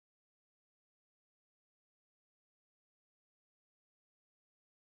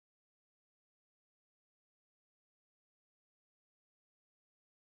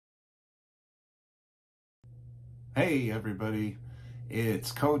Hey everybody,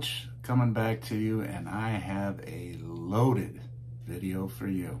 it's Coach coming back to you, and I have a loaded video for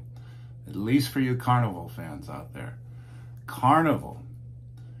you, at least for you Carnival fans out there. Carnival.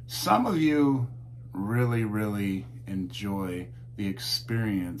 Some of you really enjoy the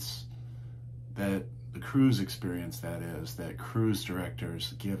experience, that the cruise experience, that is, that cruise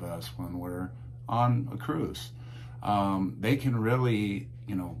directors give us when we're on a cruise. They can really,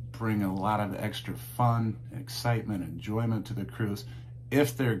 bring a lot of extra fun, excitement, enjoyment to the cruise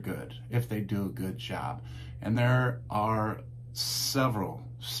if they're good, if they do a good job. And there are several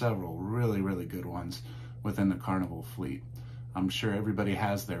really good ones within the Carnival fleet. I'm sure everybody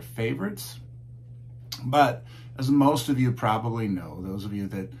has their favorites, but as most of you probably know, those of you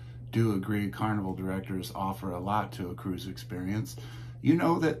that do agree Carnival directors offer a lot to a cruise experience, you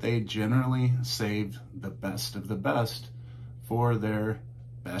know that they generally save the best of the best for their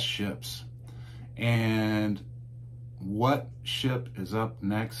best ships. And what ship is up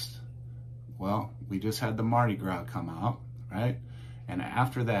next? Well, we just had the Mardi Gras come out, right? And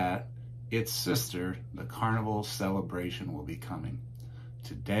after that, its sister, the Carnival Celebration, will be coming.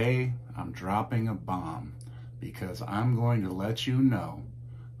 Today, I'm dropping a bomb because I'm going to let you know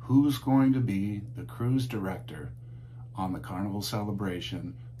who's going to be the cruise director on the Carnival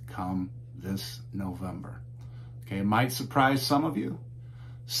Celebration come this November. Okay, it might surprise some of you.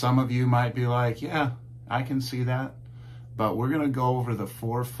 Some of you might be like, yeah, I can see that. But we're going to go over the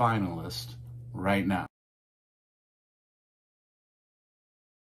 4 finalists right now.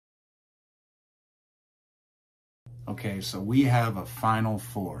 Okay, so we have a final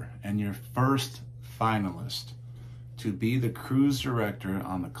 4, and your first finalist to be the cruise director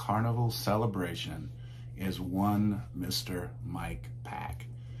on the Carnival Celebration is one Mr. Mike Pack.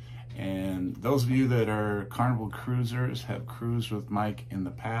 And those of you that are Carnival cruisers, have cruised with Mike in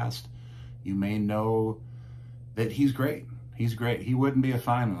the past, you may know that he's great. He's great. He wouldn't be a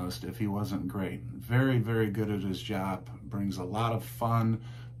finalist if he wasn't great. Very good at his job. Brings a lot of fun,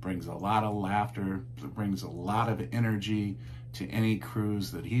 brings a lot of laughter, brings a lot of energy to any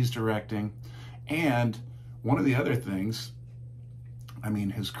cruise that he's directing. And one of the other things, I mean,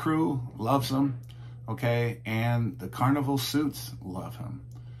 his crew loves him, okay? And the Carnival suits love him.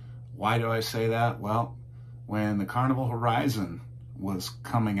 Why do I say that? Well, when the Carnival Horizon was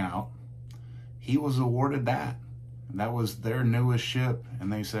coming out, he was awarded that. And that was their newest ship.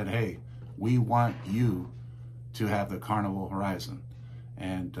 And they said, hey, we want you to have the Carnival Horizon.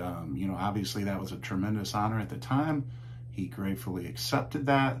 And, obviously that was a tremendous honor at the time. He gratefully accepted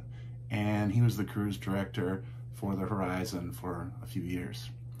that. And he was the cruise director for the Horizon for a few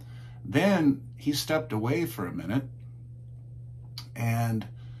years. Then he stepped away for a minute, and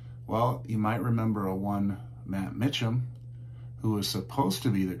well, you might remember a one Matt Mitcham, who was supposed to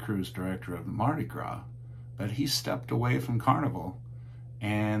be the cruise director of Mardi Gras, but he stepped away from Carnival,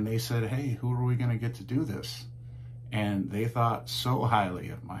 and they said, hey, who are we going to get to do this? And they thought so highly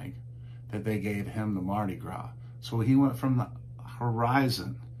of Mike that they gave him the Mardi Gras. So he went from the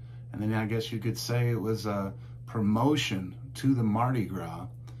Horizon, and then I guess you could say it was a promotion to the Mardi Gras.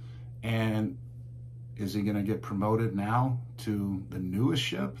 And is he going to get promoted now to the newest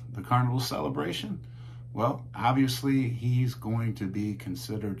ship, the Carnival Celebration? Well, obviously he's going to be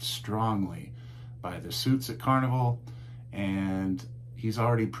considered strongly by the suits at Carnival, and he's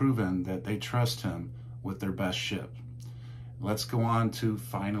already proven that they trust him with their best ship. Let's go on to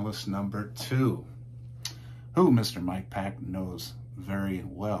finalist number 2, who Mr. Mike Pack knows very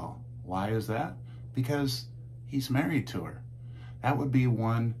well. Why is that? Because he's married to her. That would be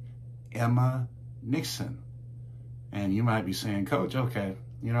one Emma Nixon. And you might be saying, Coach, okay,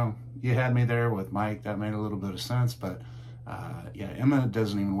 you had me there with Mike. That made a little bit of sense, but yeah, Emma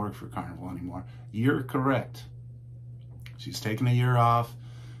doesn't even work for Carnival anymore. You're correct. She's taken a year off.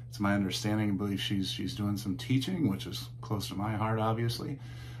 It's my understanding, I believe she's doing some teaching, which is close to my heart, obviously.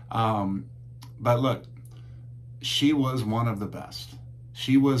 But look, she was one of the best.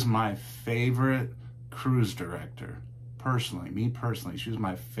 She was my favorite cruise director. Me personally, she was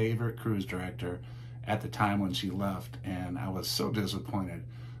my favorite cruise director at the time when she left, and I was so disappointed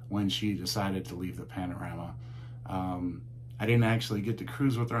when she decided to leave the Panorama. I didn't actually get to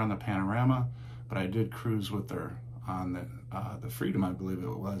cruise with her on the Panorama, but I did cruise with her on the Freedom, I believe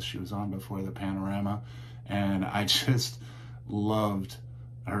it was. She was on before the Panorama, and I just loved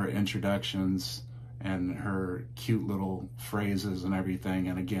her introductions and her cute little phrases and everything.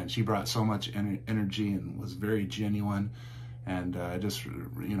 And again, she brought so much energy and was very genuine. And I just,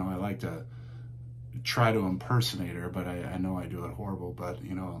 I like to try to impersonate her, but I know I do it horrible. But,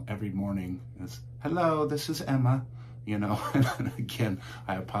 every morning it's, hello, this is Emma, and again,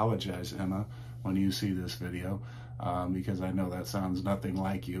 I apologize, Emma, when you see this video. because I know that sounds nothing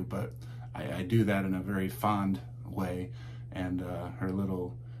like you, but I do that in a very fond way. And her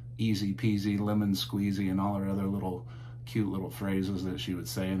little easy peasy, lemon squeezy, and all her other little cute little phrases that she would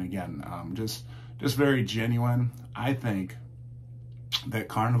say. And again, just very genuine. I think that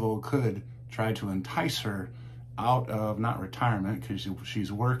Carnival could try to entice her out of, not retirement because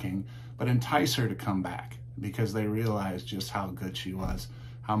she's working, but entice her to come back, because they realized just how good she was,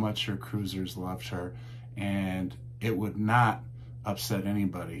 how much her cruisers loved her, and it would not upset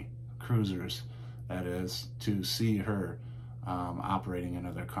anybody, cruisers that is, to see her operating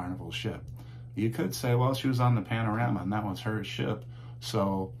another Carnival ship. You could say, well, she was on the Panorama and that was her ship,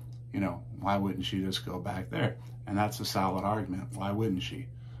 so, you know, why wouldn't she just go back there? And that's a solid argument. Why wouldn't she?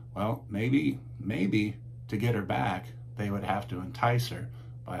 Well, maybe to get her back, they would have to entice her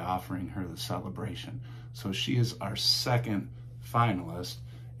by offering her the celebration. So she is our second finalist.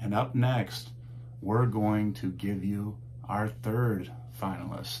 And up next, we're going to give you our third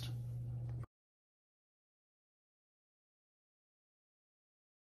finalist.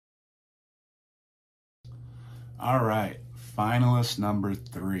 All right, finalist number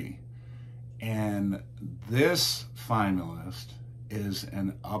 3. And this finalist is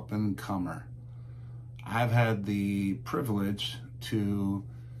an up-and-comer. I've had the privilege to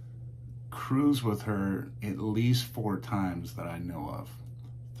cruise with her at least 4 times that I know of.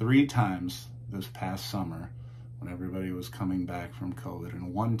 3 times this past summer when everybody was coming back from COVID,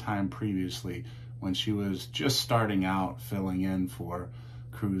 and 1 time previously when she was just starting out filling in for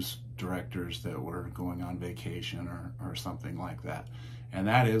cruise directors that were going on vacation or something like that. And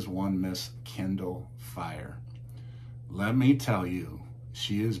that is one Miss Kyndall Fire. Let me tell you,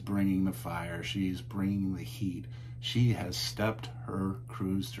 she is bringing the fire. She's bringing the heat. She has stepped her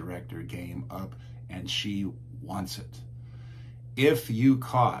cruise director game up, and she wants it. If you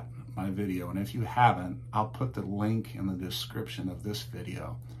caught my video, and if you haven't, I'll put the link in the description of this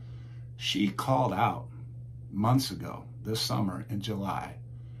video. She called out months ago, this summer in July,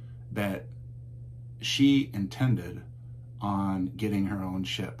 that she intended on getting her own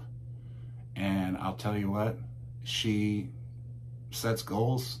ship. And I'll tell you what, she sets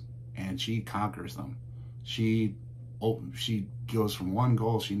goals and she conquers them. She goes from one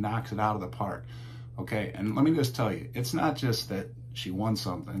goal, she knocks it out of the park. Okay, and let me just tell you, it's not just that she won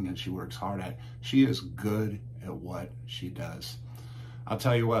something and she works hard at it. She is good at what she does. I'll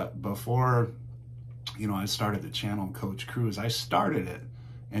tell you what, before, you know, I started the channel Coach Cruise, I started it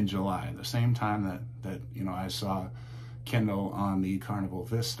in July, the same time that you know, I saw Kyndall on the Carnival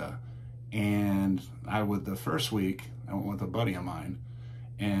Vista. And the first week, I went with a buddy of mine,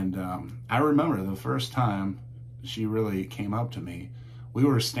 and I remember the first time she really came up to me, we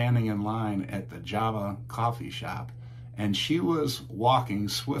were standing in line at the Java coffee shop, and she was walking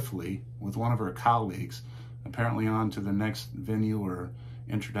swiftly with one of her colleagues, apparently on to the next venue or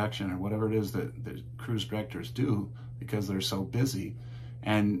introduction or whatever it is that cruise directors do because they're so busy.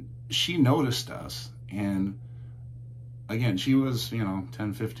 And she noticed us, and again, she was, you know,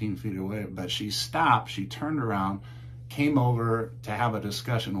 10, 15 feet away, but she stopped, she turned around, came over to have a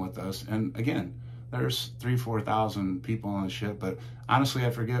discussion with us. And again, there's 3,000-4,000 people on the ship, but honestly,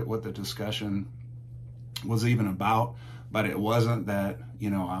 I forget what the discussion was even about, but it wasn't that, you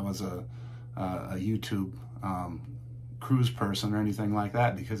know, I was a YouTube cruise person or anything like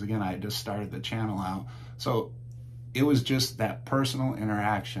that, because again, I had just started the channel out. So it was just that personal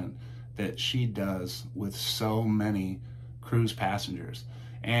interaction that she does with so many cruise passengers.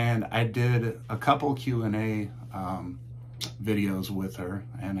 And I did a couple Q&A videos with her,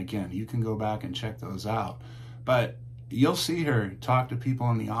 and again, you can go back and check those out, but you'll see her talk to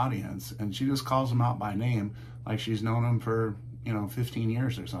people in the audience, and she just calls them out by name like she's known them for, you know, 15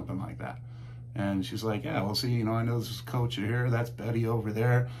 years or something like that. And she's like, yeah, well, see, you know, I know this is Coach here, that's Betty over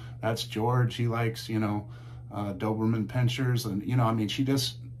there, that's George, he likes, you know, Doberman pinschers. And, you know, I mean, she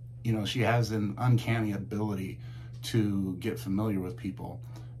just, you know, she has an uncanny ability to get familiar with people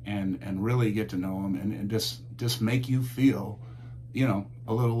and really get to know them, and just make you feel, you know,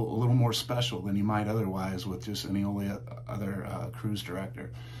 a little more special than you might otherwise with just any other cruise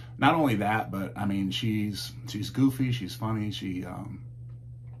director. Not only that, but I mean, she's goofy, she's funny, she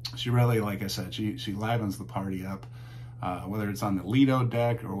really, like I said, she livens the party up, whether it's on the Lido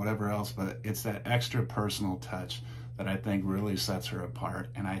deck or whatever else, but it's that extra personal touch that I think really sets her apart,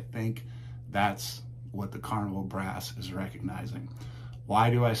 and I think that's what the Carnival brass is recognizing. Why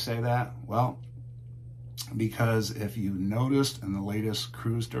do I say that? Well, because if you noticed in the latest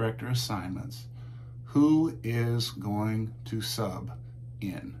cruise director assignments, who is going to sub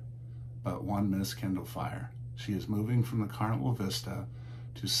in but one Miss Kyndall Fire? She is moving from the Carnival Vista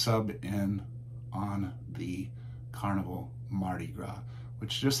to sub in on the Carnival Mardi Gras,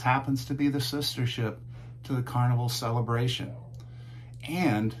 which just happens to be the sister ship to the Carnival Celebration.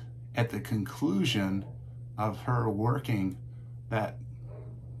 And at the conclusion of her working that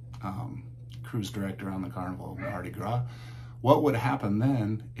cruise director on the Carnival Mardi Gras, what would happen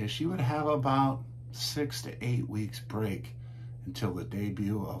then is she would have about 6 to 8 weeks break until the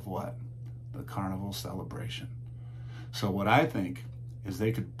debut of what? The Carnival Celebration. So what I think is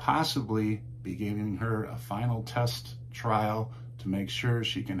they could possibly be giving her a final test trial to make sure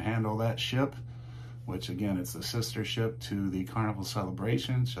she can handle that ship, which again, it's the sister ship to the Carnival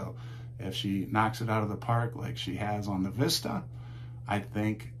Celebration. So if she knocks it out of the park like she has on the Vista, I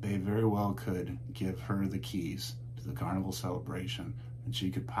think they very well could give her the keys to the Carnival Celebration, and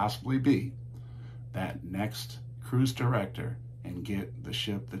she could possibly be that next cruise director and get the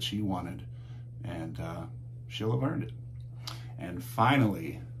ship that she wanted, and she'll have earned it. And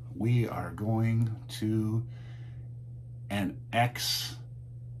finally, we are going to an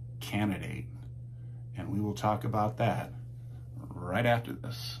ex-candidate, and we will talk about that right after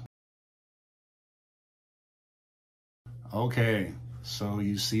this. Okay, so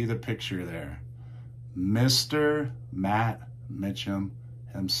you see the picture there. Mr. Matt Mitcham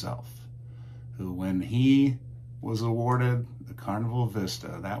himself, who when he was awarded the Carnival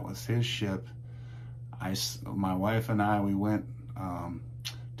Vista, that was his ship. My wife and I, we went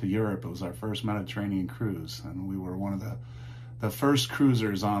to Europe. It was our first Mediterranean cruise, and we were one of the first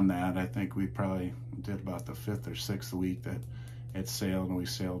cruisers on that. I think we probably did about the 5th or 6th week that it sailed, and we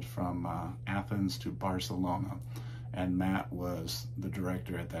sailed from Athens to Barcelona. And Matt was the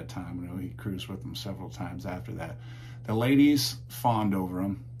director at that time, and we cruised with him several times after that. The ladies fawned over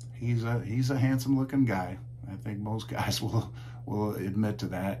him. He's a handsome-looking guy. I think most guys will admit to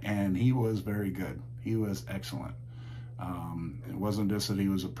that, and he was very good. He was excellent. It wasn't just that he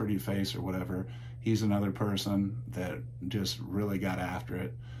was a pretty face or whatever. He's another person that just really got after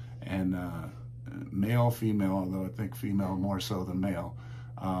it. And male, female, although I think female more so than male,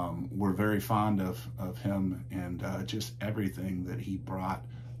 we're very fond of him and just everything that he brought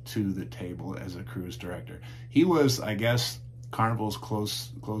to the table as a cruise director. He was, I guess, Carnival's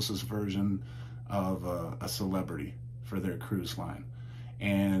closest version of a celebrity for their cruise line.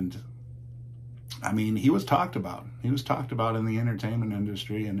 And I mean, he was talked about. He was talked about in the entertainment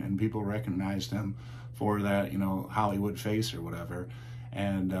industry, and people recognized him for that, you know, Hollywood face or whatever.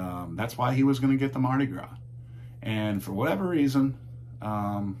 And that's why he was going to get the Mardi Gras. And for whatever reason,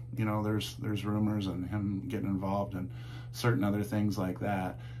 you know, there's rumors and him getting involved in certain other things like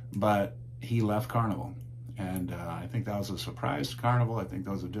that. But he left Carnival. And I think that was a surprise to Carnival. I think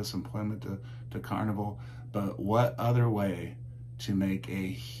that was a disappointment to Carnival. But what other way to make a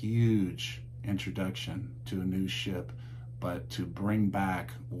huge introduction to a new ship but to bring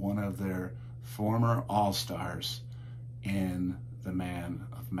back one of their former all-stars in the man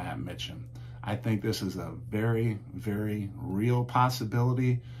of Matt Mitcham. I think this is a very, very real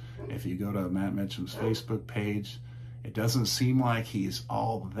possibility. If you go to Matt Mitcham's Facebook page, it doesn't seem like he's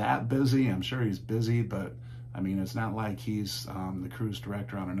all that busy. I'm sure he's busy, but I mean, it's not like he's the cruise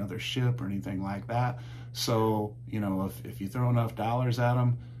director on another ship or anything like that. So, you know, if you throw enough dollars at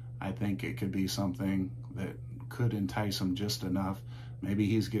him, I think it could be something that could entice him just enough. Maybe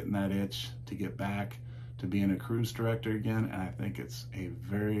he's getting that itch to get back to being a cruise director again. And I think it's a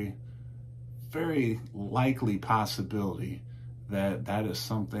very, very likely possibility that that is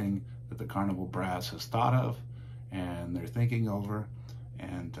something that the Carnival brass has thought of and they're thinking over.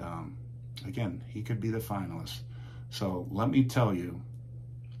 And again, he could be the finalist. So let me tell you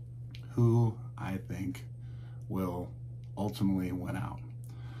who I think will ultimately win out.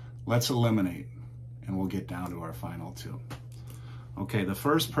 Let's eliminate, and we'll get down to our final two. Okay, the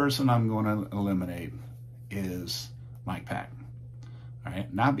first person I'm going to eliminate is Mike Pack. All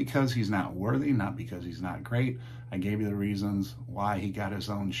right, not because he's not worthy, not because he's not great. I gave you the reasons why he got his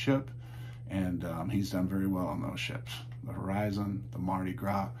own ship, and he's done very well on those ships. The Horizon, the Mardi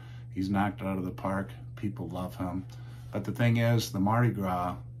Gras, he's knocked it out of the park. People love him. But the thing is, the Mardi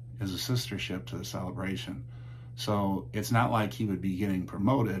Gras is a sister ship to the Celebration. So it's not like he would be getting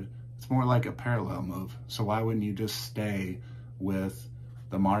promoted. It's more like a parallel move. So why wouldn't you just stay with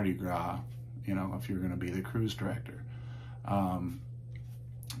the Mardi Gras, you know, if you're going to be the cruise director?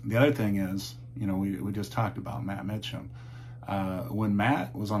 The other thing is, you know, we just talked about Matt Mitcham. When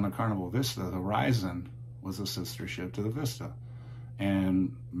Matt was on the Carnival Vista, the Horizon was a sister ship to the Vista.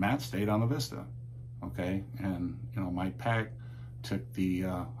 And Matt stayed on the Vista, okay? And, you know, Mike Pack took the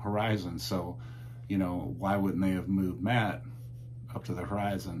Horizon. So, you know, why wouldn't they have moved Matt up to the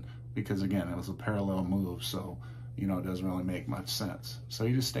Horizon? Because, again, it was a parallel move. So, you know, it doesn't really make much sense. So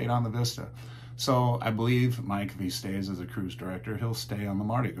he just stayed on the Vista. So I believe Mike, if he stays as a cruise director, he'll stay on the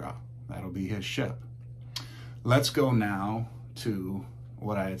Mardi Gras. That'll be his ship. Let's go now to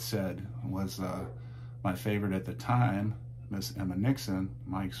what I had said was my favorite at the time, Miss Emma Nixon,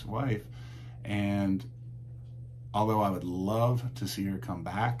 Mike's wife. And although I would love to see her come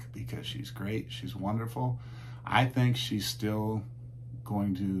back because she's great, she's wonderful, I think she's still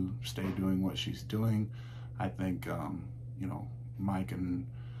going to stay doing what she's doing. I think, you know, Mike and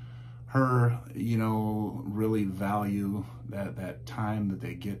her, you know, really value that time that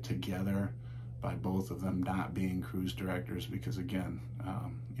they get together by both of them not being cruise directors, because again,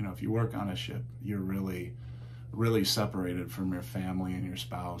 you know, if you work on a ship, you're really separated from your family and your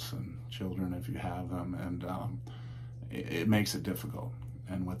spouse and children if you have them, and it makes it difficult.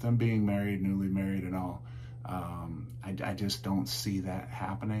 And with them being married, newly married and all, I just don't see that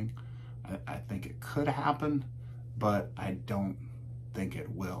happening. I think it could happen, but I don't think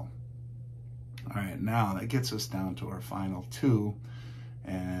it will. All right, now that gets us down to our final two.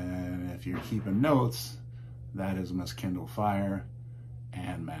 And if you're keeping notes, that is Miss Kyndall Fire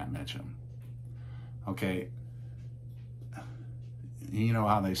and Matt Mitcham. Okay, you know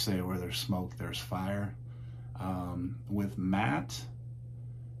how they say where there's smoke, there's fire. With Matt,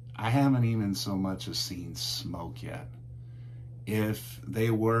 I haven't even so much as seen smoke yet. If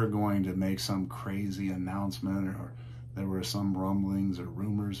they were going to make some crazy announcement, or there were some rumblings or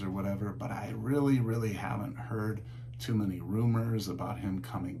rumors or whatever, but I really haven't heard too many rumors about him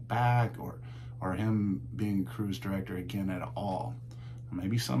coming back or him being cruise director again at all.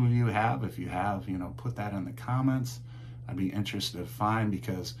 Maybe some of you have. If you have, you know, put that in the comments. I'd be interested to find,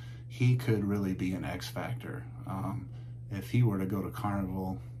 because he could really be an X factor. If he were to go to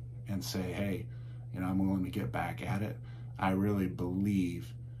Carnival and say, hey, you know, I'm willing to get back at it, I really believe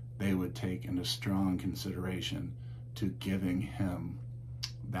they would take into strong consideration to giving him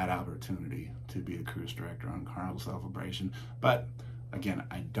that opportunity to be a cruise director on Carnival Celebration. But again,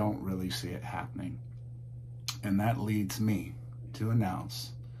 I don't really see it happening. And that leads me to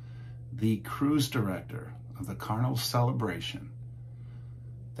announce the cruise director of the Carnival Celebration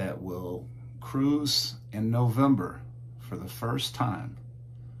that will cruise in November for the first time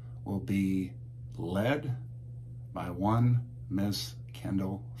will be led by one Miss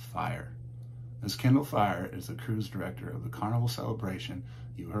Kyndall Fire. Miss Kyndall Fire is the cruise director of the Carnival Celebration.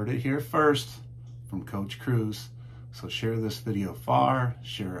 You heard it here first from Coach Cruise. So share this video far,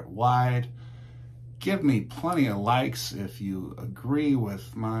 share it wide. Give me plenty of likes if you agree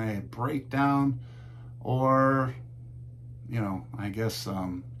with my breakdown, or, you know, I guess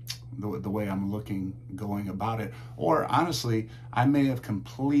the way I'm going about it. Or honestly, I may have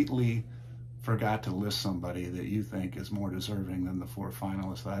completely forgot to list somebody that you think is more deserving than the 4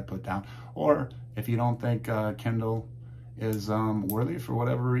 finalists that I put down. Or if you don't think Kyndall is worthy for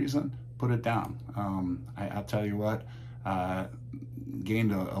whatever reason, put it down. I'll tell you what,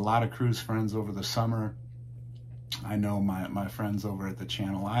 gained a lot of cruise friends over the summer. I know my friends over at the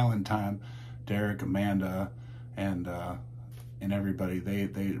Channel Island time, Derek, Amanda, and everybody,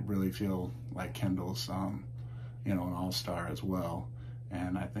 they really feel like Kyndall's you know, an all-star as well.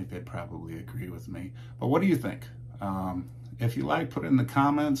 And I think they'd probably agree with me. But what do you think? If you like, put it in the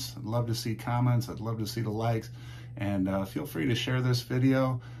comments. I'd love to see comments. I'd love to see the likes. And feel free to share this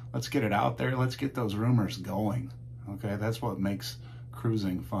video. Let's get it out there. Let's get those rumors going. Okay, that's what makes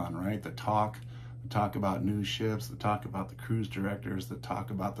cruising fun, right? The talk about new ships, the talk about the cruise directors, the talk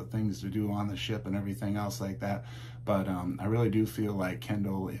about the things to do on the ship and everything else like that. But I really do feel like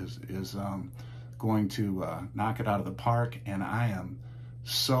Kyndall is going to knock it out of the park, and I am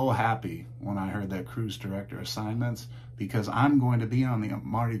so happy when I heard that cruise director assignments, because I'm going to be on the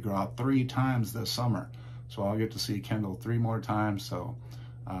Mardi Gras 3 times this summer. So I'll get to see Kyndall 3 more times. So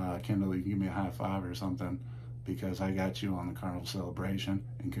Kyndall, you can give me a high five or something, because I got you on the Carnival Celebration.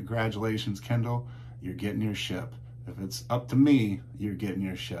 And congratulations, Kyndall, you're getting your ship. If it's up to me, you're getting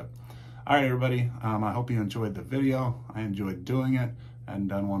your ship. All right, everybody, I hope you enjoyed the video. I enjoyed doing it. I hadn't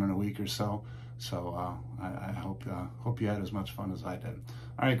done one in a week or so. So I hope you had as much fun as I did.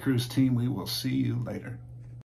 All right, cruise team, we will see you later.